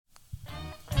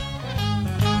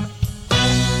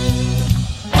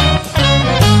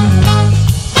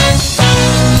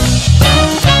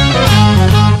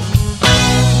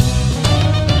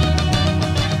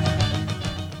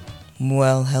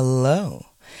Well, hello.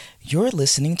 You're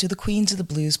listening to the Queens of the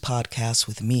Blues podcast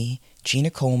with me, Gina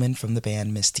Coleman from the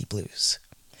band Misty Blues.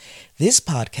 This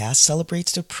podcast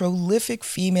celebrates the prolific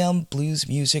female blues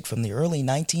music from the early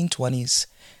 1920s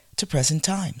to present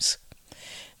times.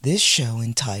 This show,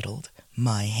 entitled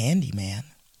My Handyman,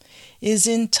 is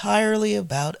entirely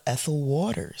about Ethel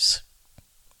Waters.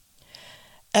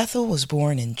 Ethel was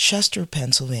born in Chester,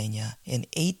 Pennsylvania in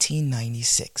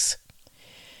 1896.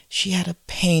 She had a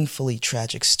painfully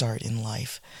tragic start in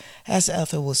life, as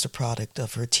Ethel was the product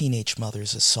of her teenage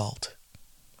mother's assault.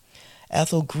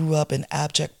 Ethel grew up in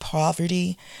abject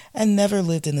poverty and never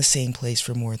lived in the same place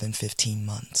for more than 15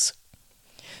 months.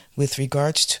 With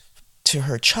regards to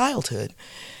her childhood,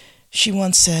 she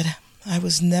once said, "I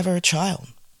was never a child.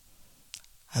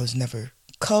 I was never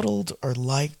cuddled or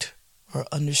liked or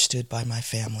understood by my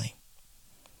family."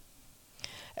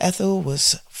 Ethel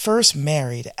was first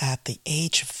married at the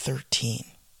age of 13,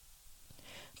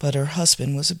 but her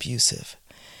husband was abusive,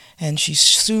 and she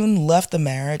soon left the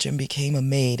marriage and became a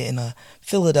maid in a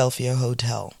Philadelphia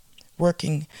hotel,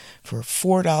 working for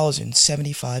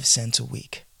 $4.75 a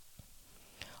week.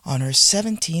 On her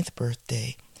 17th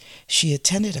birthday, she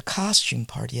attended a costume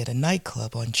party at a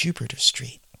nightclub on Jupiter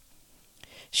Street.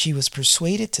 She was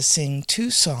persuaded to sing 2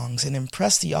 songs and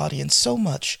impress the audience so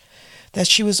much that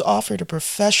she was offered a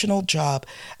professional job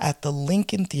at the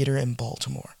Lincoln Theater in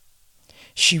Baltimore.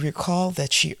 She recalled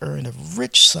that she earned a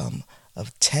rich sum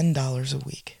of $10 a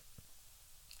week.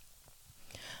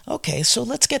 Okay, so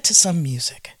let's get to some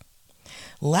music.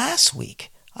 Last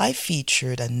week, I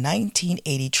featured a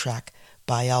 1980 track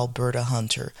by Alberta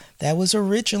Hunter that was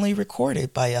originally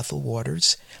recorded by Ethel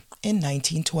Waters in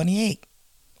 1928.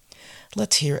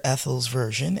 Let's hear Ethel's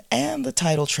version and the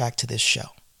title track to this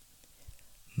show,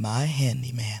 My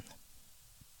Handyman.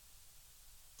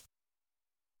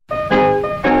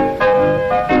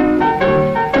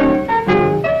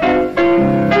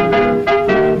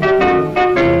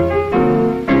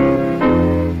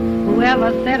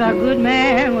 Whoever said a good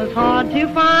man was hard to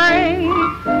find,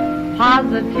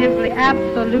 positively,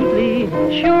 absolutely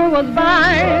sure was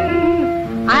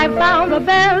mine. I found the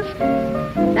best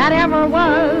that ever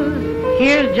was.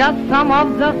 Here's just some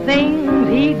of the things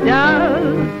he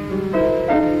does.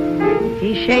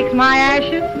 He shakes my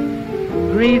ashes,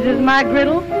 greases my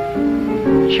griddle,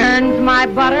 churns my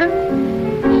butter,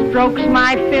 strokes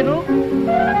my fiddle.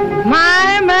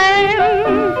 My man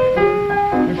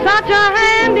is such a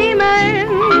handy man.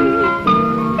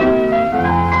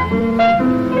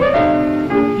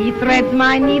 He threads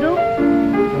my needle,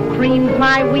 creams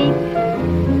my wheat,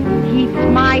 heats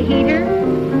my heater,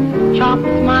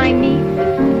 chops my meat.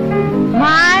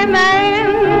 My man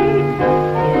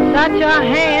is such a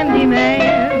handy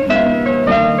man.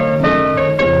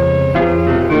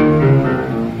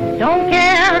 Don't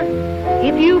care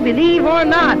if you believe or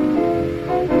not,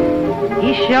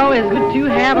 he sure is good to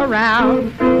have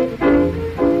around.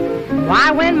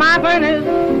 Why, when my furnace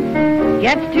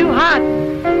gets too hot,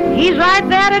 he's right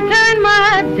there to turn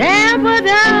my damper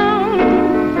down.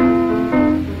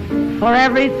 For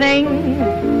everything,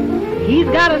 he's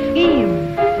got a scheme.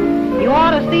 You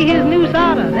ought to see his new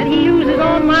solder that he uses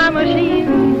on my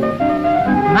machine.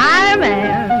 My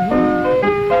man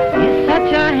is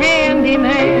such a handy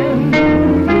man.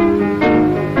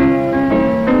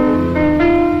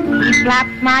 He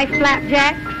slaps my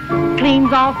flapjacks,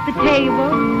 cleans off the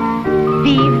table,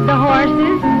 feeds the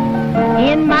horses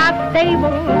in my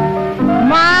stable.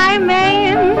 My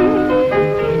man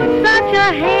is such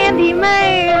a handy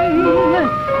man.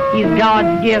 He's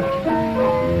God's gift.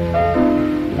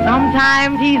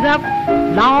 Sometimes he's up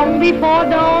long before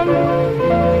dawn,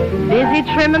 busy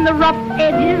trimming the rough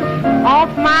edges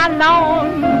off my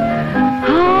lawn.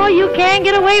 Oh, you can't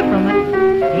get away from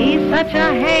it. He's such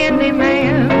a handy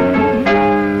man.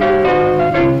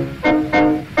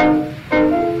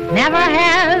 Never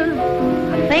has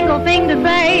a single thing to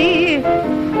say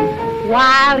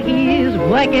while he's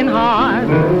working hard.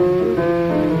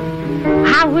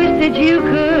 I wish that you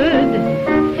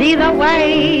could see the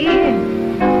way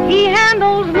he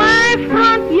handles my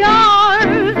front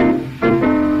yard.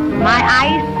 My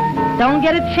ice don't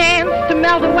get a chance to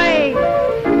melt away.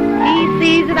 He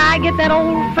sees that I get that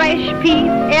old fresh piece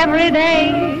every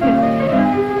day.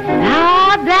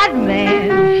 Oh, that man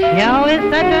sure is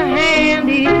such a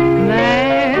handy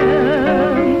man.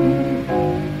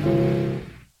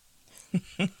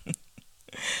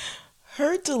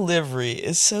 Her delivery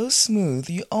is so smooth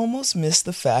you almost miss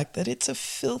the fact that it's a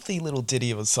filthy little ditty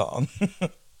of a song.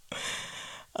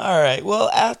 All right, well,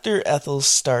 after Ethel's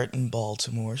start in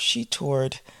Baltimore, she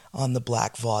toured on the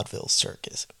Black Vaudeville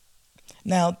Circus.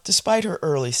 Now, despite her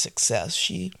early success,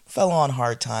 she fell on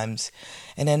hard times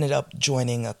and ended up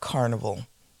joining a carnival,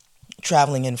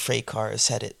 traveling in freight cars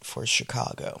headed for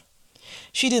Chicago.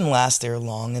 She didn't last there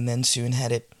long and then soon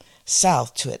headed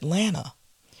south to Atlanta,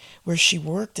 where she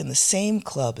worked in the same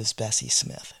club as Bessie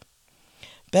Smith.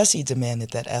 Bessie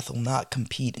demanded that Ethel not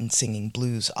compete in singing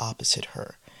blues opposite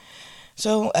her,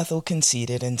 so Ethel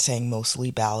conceded and sang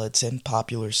mostly ballads and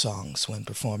popular songs when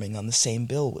performing on the same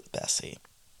bill with Bessie.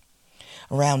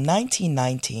 Around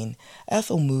 1919,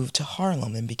 Ethel moved to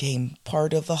Harlem and became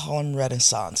part of the Harlem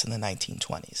Renaissance in the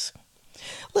 1920s.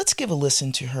 Let's give a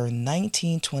listen to her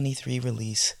 1923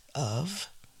 release of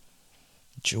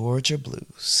Georgia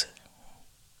Blues.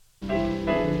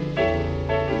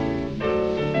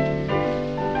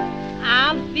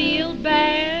 I feel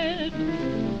bad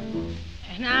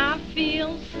and I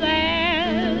feel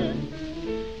sad,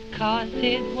 'cause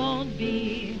it won't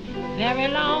be very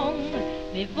long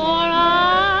before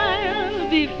I'll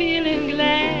be feeling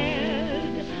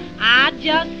glad. I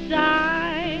just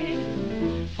sigh,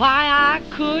 why I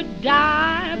could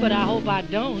die, but I hope I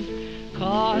don't,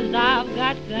 'cause I've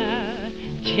got the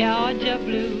Georgia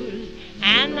blues,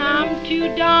 and I'm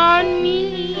too darn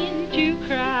mean to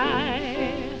cry.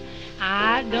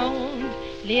 I don't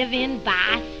live in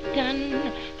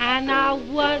Boston, and I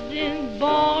wasn't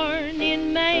born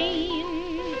in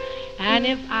Maine, and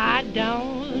if I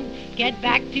don't get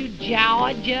back to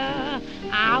Georgia,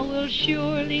 I will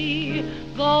surely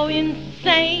go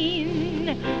insane.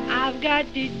 I've got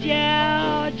the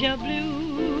Georgia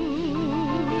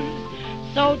blues,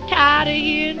 so tired of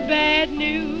hearing bad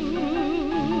news.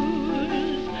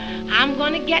 I'm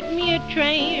gonna get me a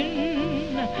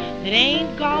train that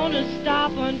ain't gonna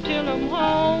stop until I'm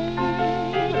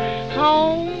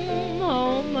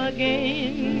home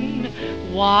again.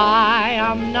 Why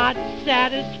I'm not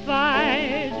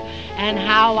satisfied, and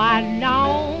how I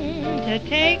long to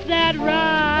take that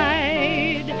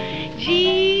ride.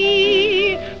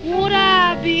 Gee, would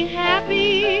I be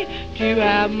happy to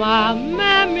have my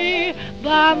mammy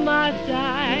by my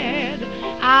side.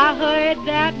 I heard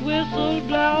that whistle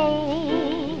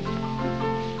blow,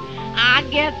 I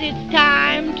guess it's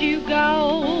time to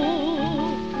go,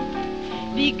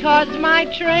 because my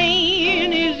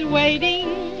train is waiting.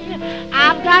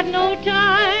 I've got no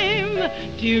time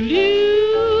to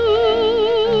lose.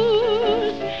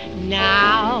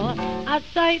 Now a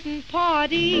certain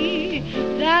party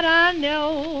that I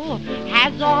know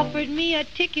has offered me a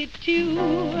ticket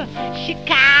to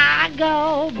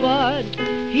Chicago, but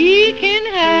he can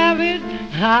have it,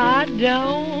 I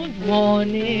don't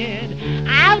want it.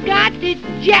 I've got the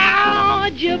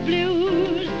Georgia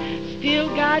blues, still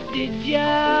got the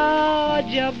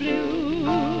Georgia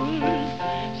blues,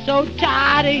 so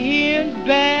tired of hearing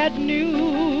bad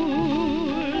news.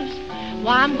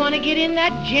 Well, I'm gonna get in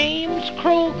that James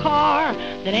Crow car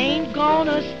that ain't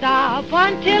gonna stop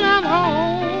until I'm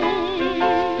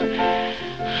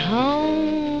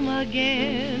home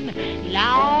again.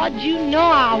 Lord, you know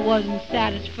I wasn't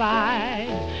satisfied.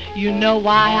 You know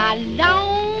why I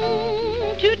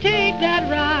long to take that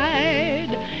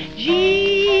ride.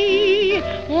 Gee,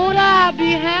 won't I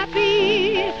be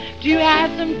happy to have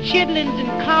some chitlins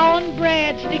and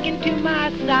cornbread sticking to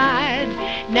my side.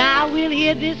 Now we'll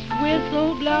hear this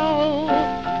whistle blow,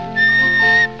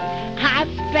 I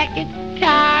expect it's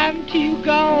time to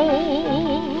go.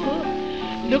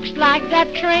 Looks like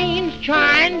that train's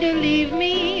trying to leave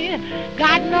me,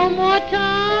 got no more time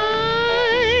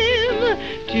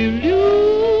to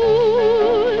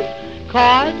lose,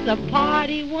 'cause the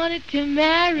party wanted to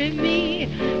marry me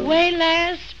way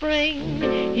last spring.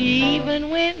 He even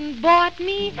went and bought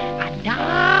me a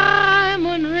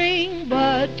diamond ring,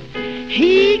 but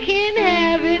he can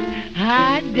have it,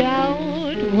 I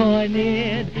don't want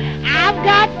it. I've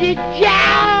got the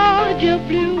Georgia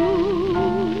blues.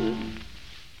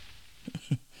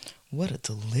 What a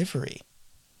delivery.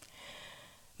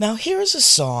 Now here's a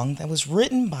song that was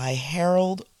written by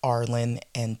Harold Arlen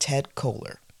and Ted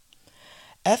Koehler.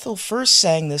 Ethel first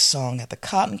sang this song at the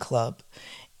Cotton Club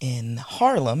in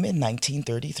Harlem in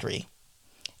 1933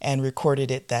 and recorded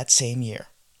it that same year.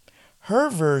 Her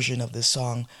version of this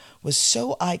song was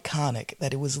so iconic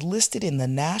that it was listed in the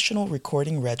National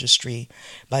Recording Registry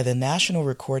by the National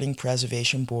Recording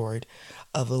Preservation Board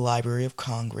of the Library of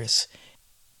Congress.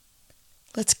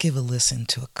 Let's give a listen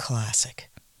to a classic,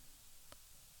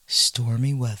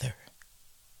 Stormy Weather.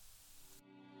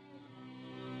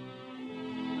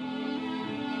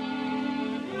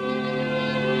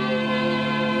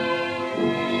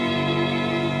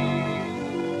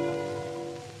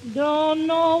 Don't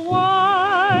know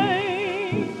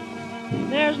why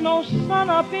there's no sun sun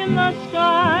up in the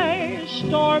sky,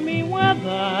 stormy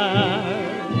weather.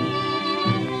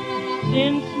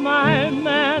 Since my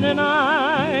man and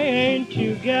I ain't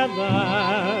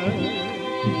together,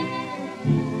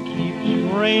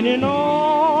 keeps raining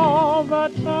all the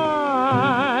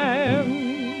time.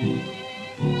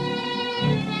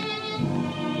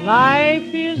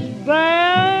 Life is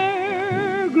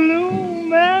bare,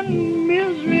 gloom and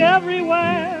misery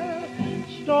everywhere,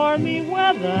 stormy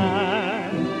weather.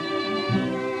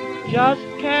 Just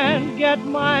can't get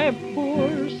my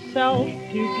poor self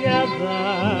together.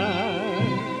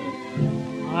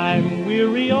 I'm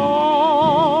weary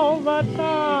all the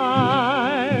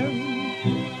time,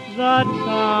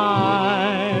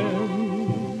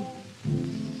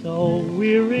 so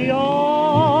weary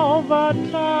all the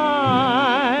time.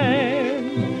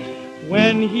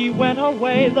 When he went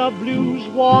away, the blues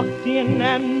walked in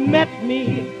and met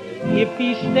me. If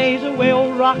he stays away,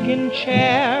 old rocking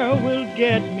chair will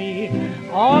get me.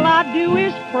 All I do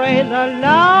is pray the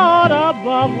Lord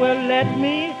above will let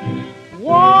me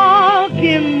walk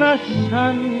in the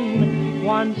sun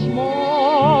once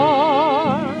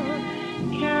more.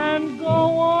 Can't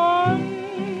go on.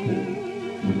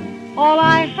 All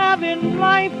I have in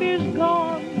life is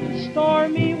gone,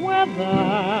 stormy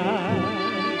weather.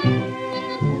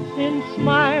 Since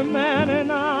my man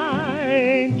and I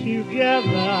ain't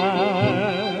together,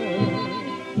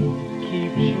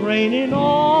 keeps raining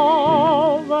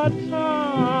all the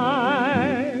time,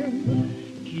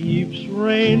 keeps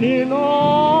raining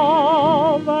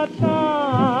all the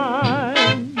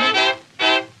time.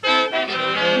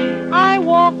 I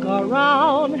walk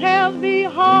around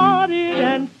heavy-hearted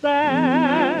and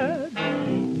sad.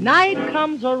 Night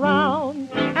comes around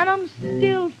and I'm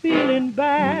still feeling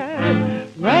bad.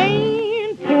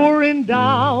 Rain pouring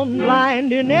down,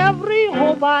 blinding every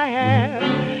hope I had.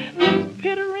 This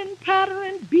pittering,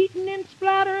 pattering, beating and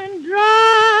splattering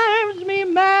drives me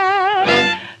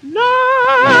mad.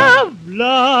 Love,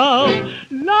 love,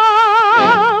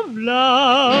 love,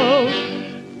 love.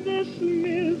 This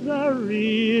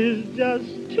misery is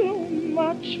just too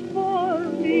much for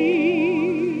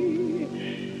me.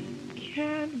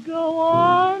 Can't go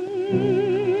on.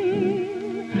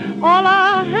 All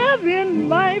I have in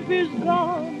life is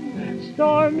gone,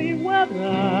 stormy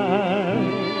weather.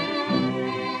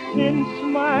 Since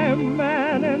my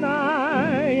man and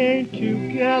I ain't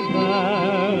together,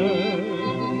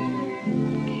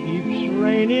 keeps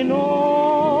raining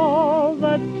all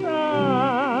the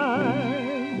time,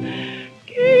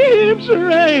 keeps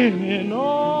raining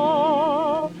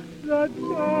all the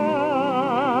time.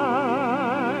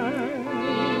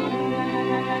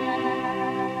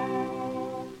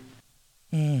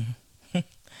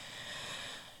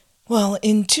 Well,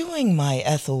 in doing my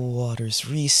Ethel Waters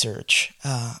research,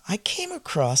 I came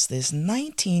across this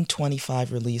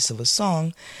 1925 release of a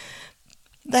song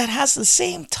that has the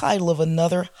same title of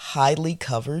another highly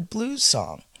covered blues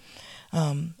song.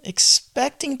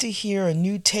 Expecting to hear a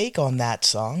new take on that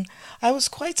song, I was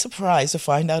quite surprised to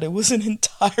find out it was an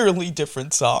entirely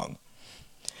different song.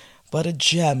 But a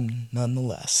gem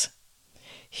nonetheless.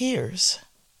 Here's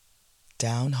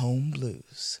Down Home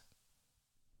Blues.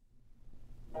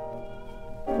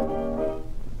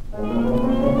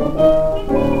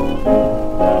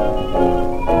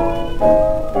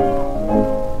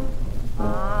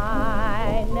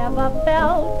 I never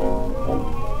felt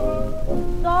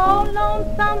so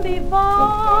lonesome before.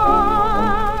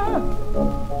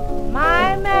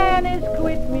 My man has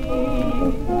quit me.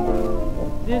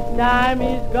 This time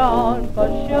he's gone for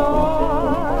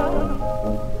sure.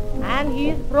 And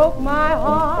he's broke my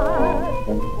heart.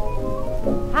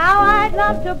 How I'd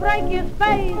love to break his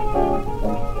face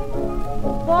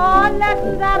for less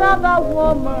that other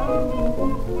woman.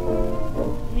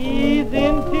 He's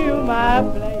into my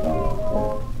place,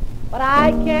 but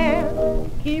I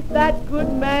can't keep that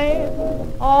good man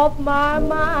off my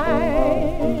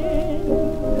mind.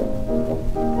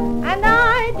 And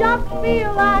I just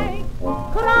feel like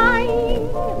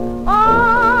crying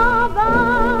all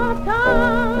the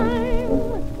time.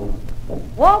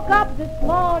 Woke up this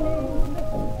morning,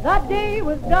 the day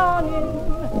was dawning,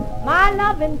 my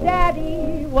loving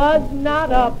daddy was not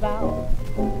about,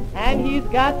 and he's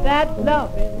got that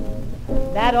loving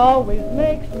that always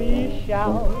makes me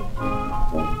shout.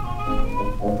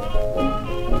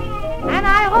 And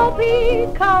I hope he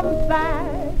comes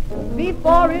back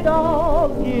before it all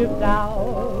gives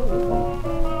out.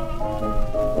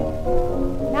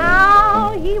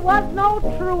 Now he was no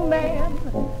true man,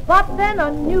 but then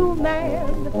a new man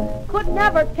could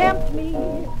never tempt me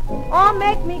or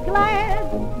make me glad,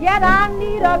 yet I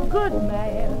need a good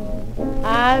man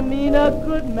I mean a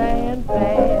good man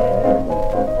bad.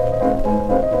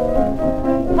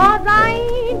 'Cause I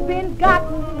ain't been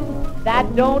gotten,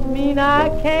 that don't mean I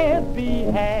can't be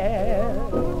had.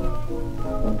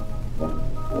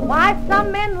 Why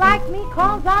some men like me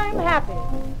 'cause I'm happy,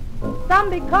 some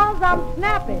because I'm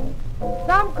snappy,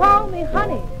 some call me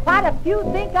honey, quite a few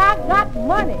think I got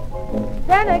money.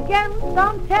 Then again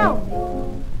some tell me,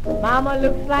 Mama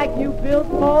looks like you built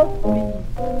for speed.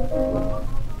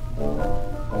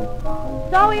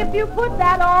 So if you put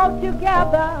that all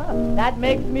together, that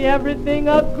makes me everything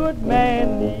a good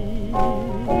man needs.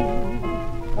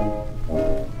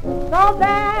 So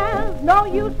there's no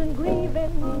use in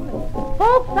grieving,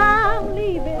 folks I'm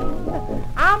leaving.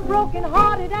 I'm broken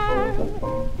hearted and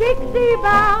Dixie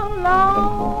bound,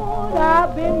 Lord,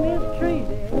 I've been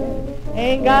mistreated,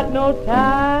 ain't got no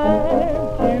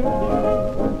time to lose.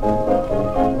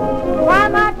 While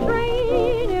my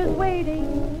train is waiting,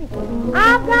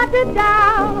 I've got the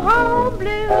down home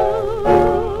blues.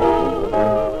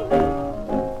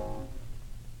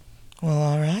 Well,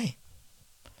 all right.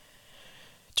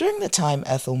 During the time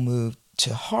Ethel moved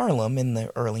to Harlem in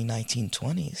the early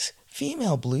 1920s,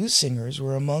 female blues singers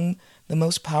were among the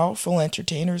most powerful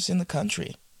entertainers in the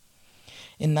country.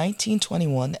 In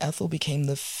 1921, Ethel became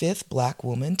the 5th black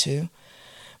woman to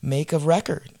make a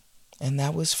record, and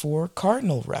that was for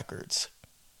Cardinal Records.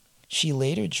 She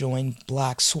later joined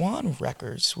Black Swan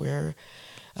Records, where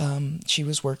she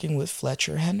was working with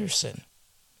Fletcher Henderson.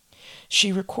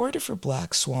 She recorded for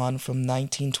Black Swan from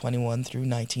 1921 through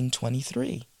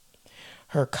 1923.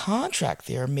 Her contract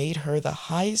there made her the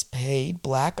highest paid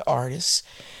black artist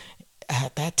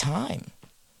at that time.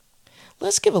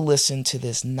 Let's give a listen to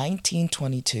this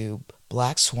 1922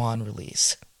 Black Swan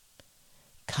release,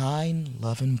 Kind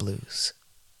Lovin' Blues.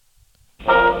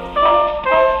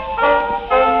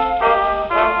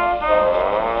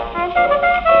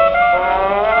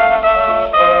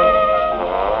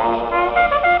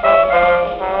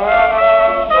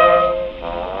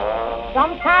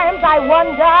 Sometimes I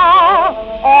wonder,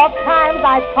 oft times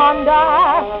I ponder,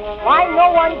 why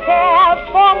no one cares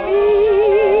for me.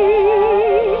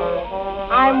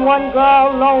 I'm one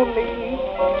girl lonely,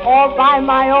 all by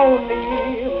my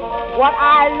only. What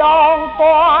I long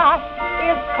for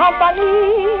is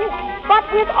company, but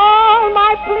with all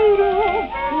my pleading,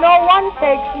 no one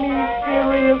takes me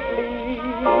seriously.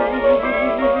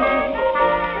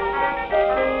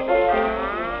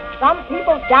 Some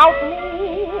people doubt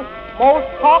me, most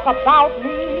talk about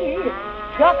me,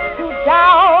 just to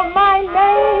down my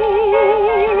name.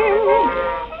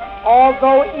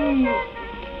 Although Eve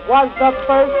was the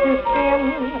first to sin,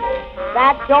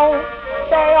 that don't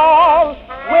say all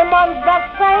women's the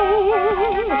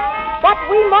same. But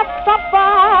we must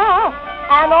suffer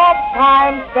and oft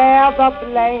times bear the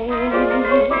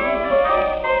blame.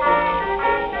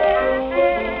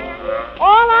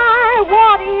 All I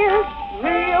want is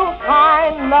real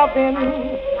kind loving,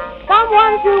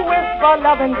 someone to whisper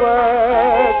loving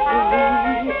words to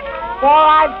me. For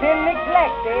I've been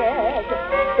neglected,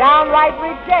 downright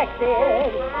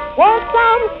rejected. Won't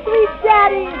some sweet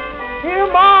daddy hear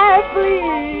my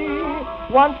plea?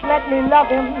 Once let me love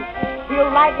him, he'll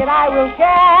like it, I will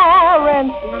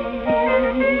guarantee.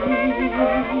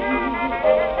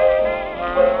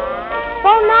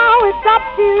 So now it's up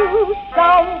to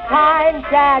some kind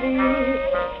daddy,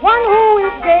 one who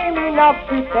is game enough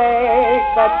to take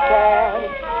the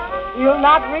chance. He'll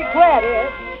not regret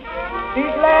it, be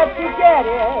glad to get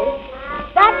it.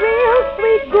 That real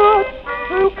sweet, good,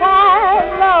 true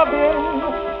kind loving,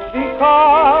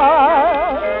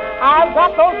 because I've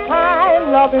got those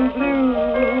kind loving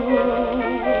blues.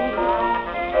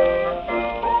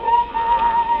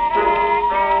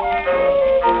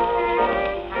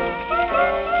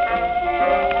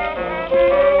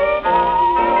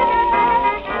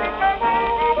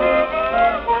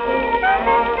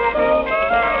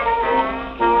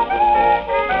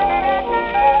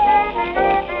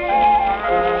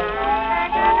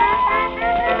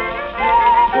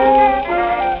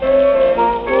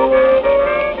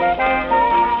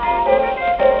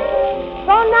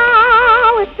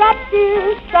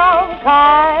 Some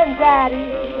kind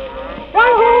daddy,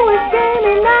 one who is game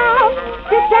enough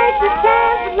to take the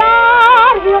chance.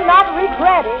 Lord, he'll not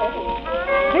regret it,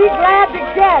 be glad to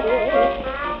get it.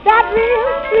 That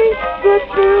real sweet, good,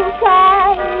 true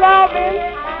kind loving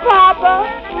Papa,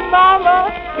 Mama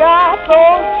got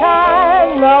those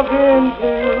kind loving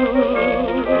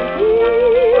blues.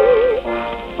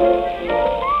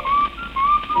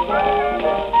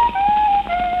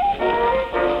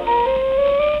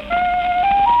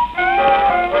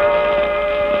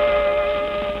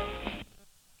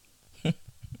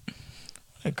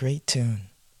 great tune.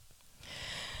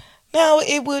 Now,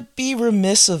 it would be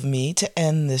remiss of me to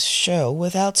end this show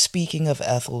without speaking of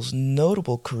Ethel's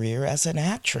notable career as an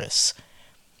actress.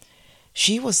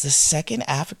 She was the second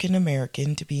African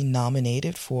American to be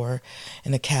nominated for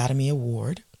an Academy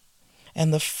Award,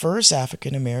 and the first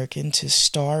African American to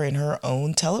star in her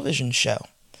own television show,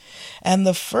 and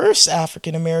the first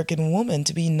African American woman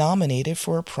to be nominated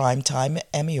for a Primetime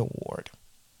Emmy Award.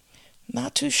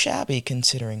 Not too shabby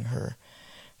considering her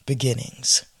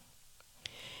beginnings.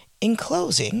 In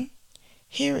closing,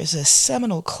 here is a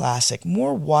seminal classic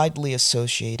more widely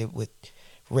associated with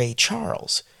Ray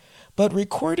Charles, but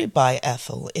recorded by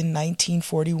Ethel in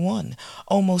 1941,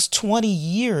 almost 20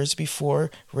 years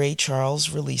before Ray Charles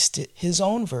released his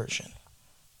own version.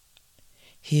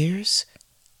 Here's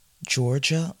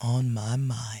Georgia on My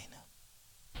Mind.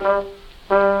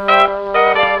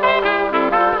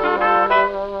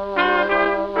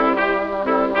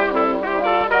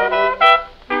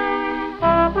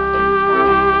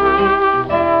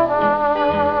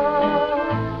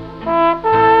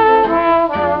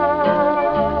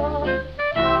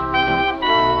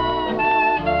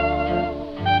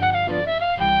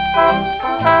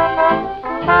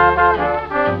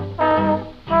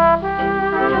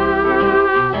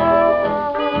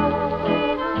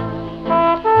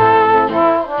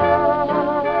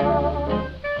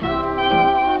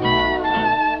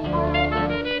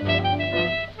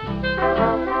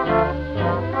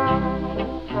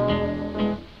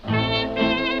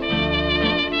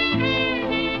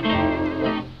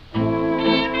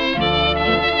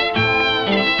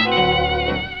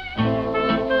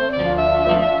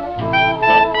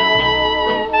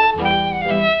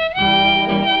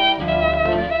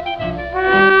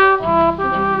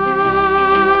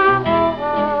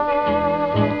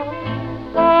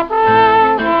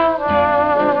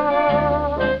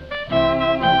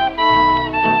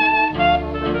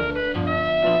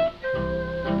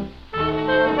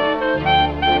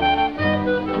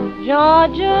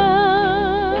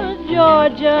 Georgia,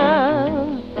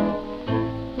 Georgia,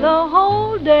 the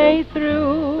whole day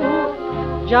through,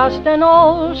 just an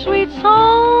old sweet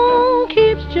song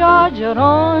keeps Georgia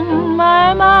on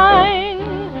my mind.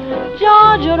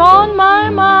 Georgia on my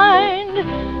mind.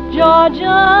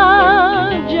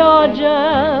 Georgia,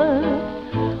 Georgia,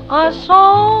 a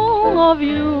song of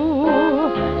you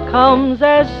comes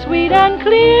as sweet and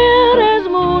clear as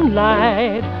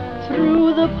moonlight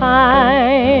through the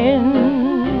pines.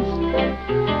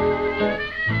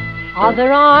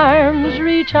 Other arms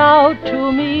reach out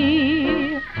to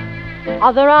me,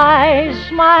 other eyes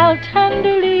smile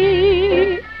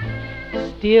tenderly.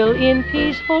 Still in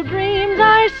peaceful dreams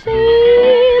I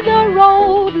see the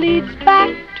road leads back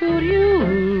to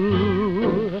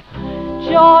you.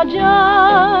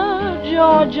 Georgia,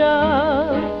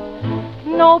 Georgia,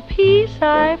 no peace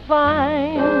I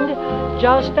find,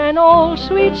 just an old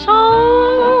sweet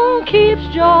song keeps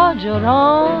Georgia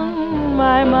on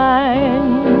my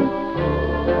mind.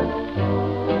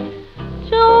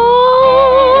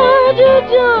 Georgia,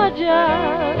 Georgia,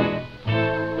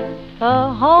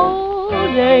 the whole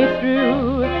day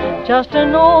through, just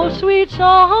an old sweet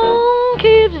song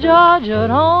keeps Georgia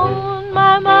on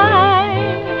my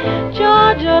mind.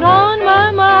 Georgia on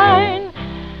my mind.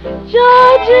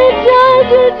 Georgia,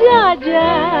 Georgia,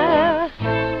 Georgia,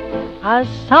 a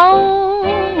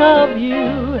song of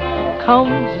you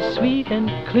comes as sweet and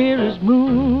clear as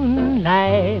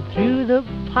moonlight through the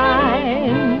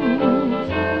pines.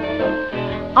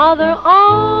 Other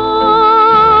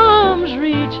arms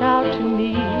reach out to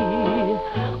me,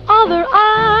 other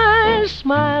eyes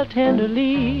smile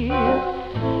tenderly.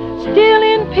 Still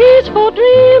in peaceful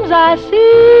dreams I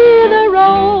see the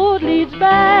road leads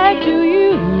back to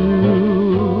you.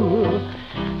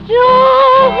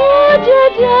 Georgia,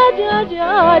 Georgia,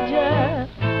 Georgia,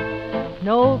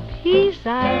 no peace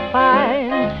I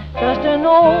find, just an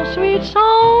old sweet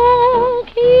song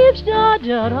keeps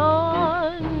Georgia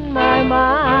on my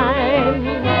mind.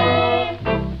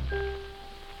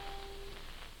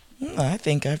 I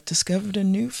think I've discovered a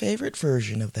new favorite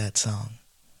version of that song.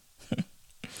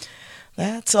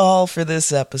 That's all for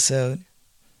this episode.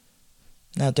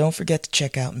 Now, don't forget to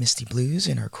check out Misty Blues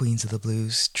and our Queens of the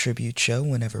Blues tribute show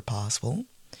whenever possible.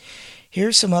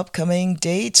 Here's some upcoming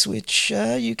dates, which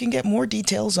you can get more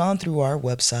details on through our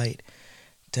website,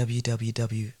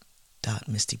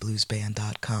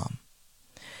 www.mistybluesband.com.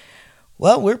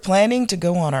 Well, we're planning to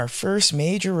go on our first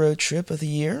major road trip of the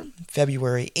year,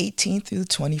 February 18th through the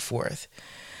 24th.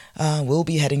 We'll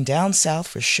be heading down south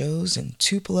for shows in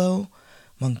Tupelo,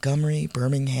 Montgomery,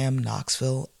 Birmingham,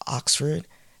 Knoxville, Oxford,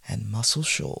 and Muscle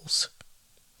Shoals.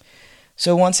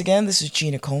 So once again, this is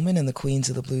Gina Coleman in the Queens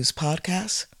of the Blues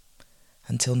podcast.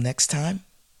 Until next time,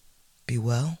 be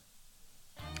well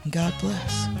and God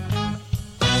bless.